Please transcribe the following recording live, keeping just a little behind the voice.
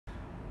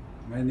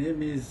My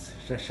name is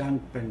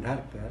Shashank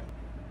Pendharkar.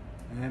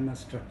 I am a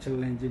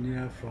structural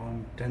engineer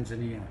from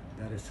Tanzania,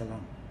 Dar es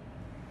Salaam.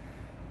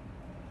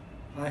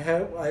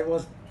 I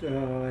was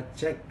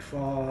checked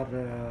for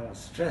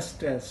stress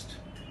test,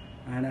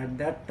 and at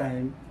that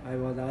time I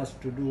was asked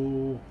to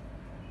do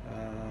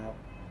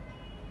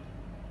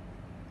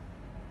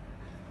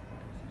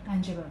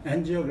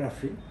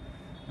angiography,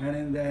 and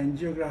in the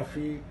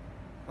angiography,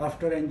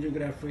 after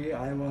angiography,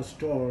 I was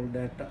told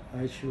that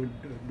I should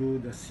do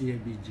the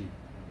CABG.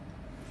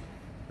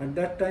 At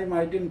that time,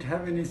 I didn't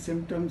have any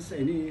symptoms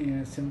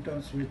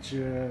which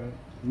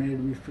made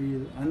me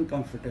feel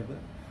uncomfortable.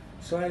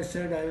 So I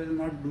said I will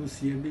not do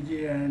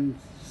CABG and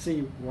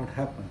see what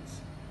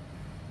happens.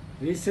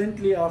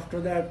 Recently,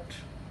 after that,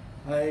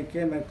 I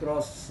came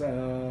across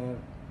a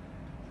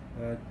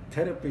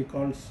therapy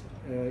called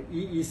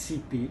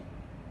EECP,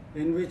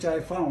 in which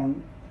I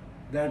found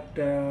that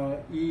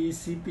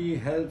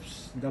EECP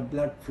helps the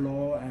blood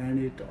flow, and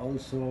it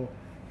also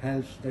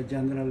helps the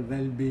general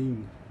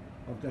well-being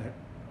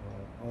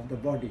of the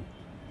body.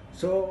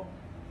 So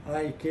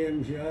I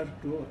came here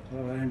to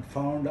and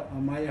found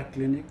Amaya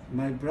Clinic.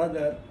 My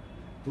brother,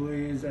 who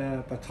is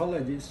a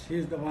pathologist, he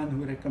is the one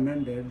who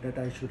recommended that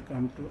I should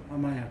come to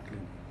Amaya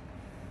Clinic.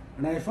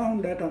 And I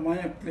found that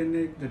Amaya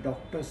Clinic, the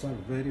doctors are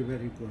very,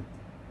 very good.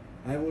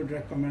 I would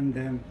recommend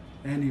them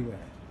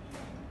anywhere.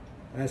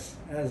 As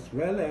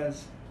well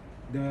as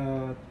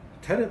the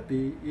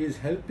therapy is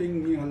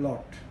helping me a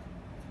lot.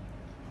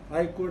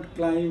 I could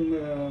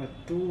climb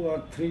 2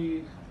 or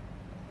 3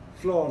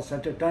 floors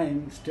at a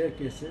time,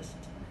 staircases.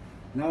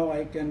 Now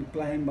I can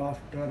climb,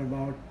 after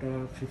about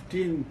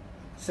 15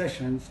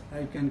 sessions,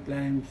 I can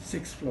climb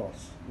 6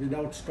 floors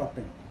without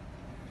stopping.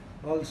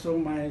 Also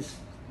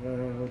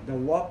the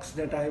walks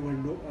that I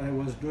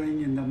was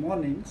doing in the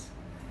mornings,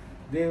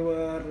 they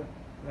were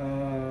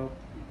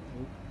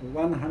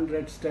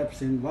 100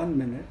 steps in 1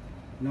 minute.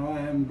 Now I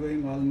am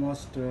doing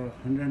almost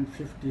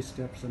 150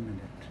 steps a minute.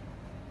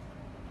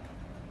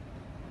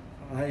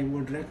 I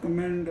would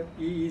recommend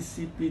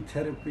EECP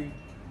therapy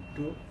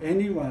to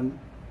anyone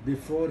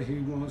before he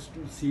goes to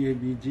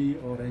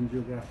CABG or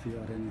angiography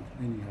or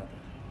any other.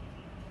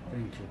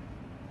 Thank you.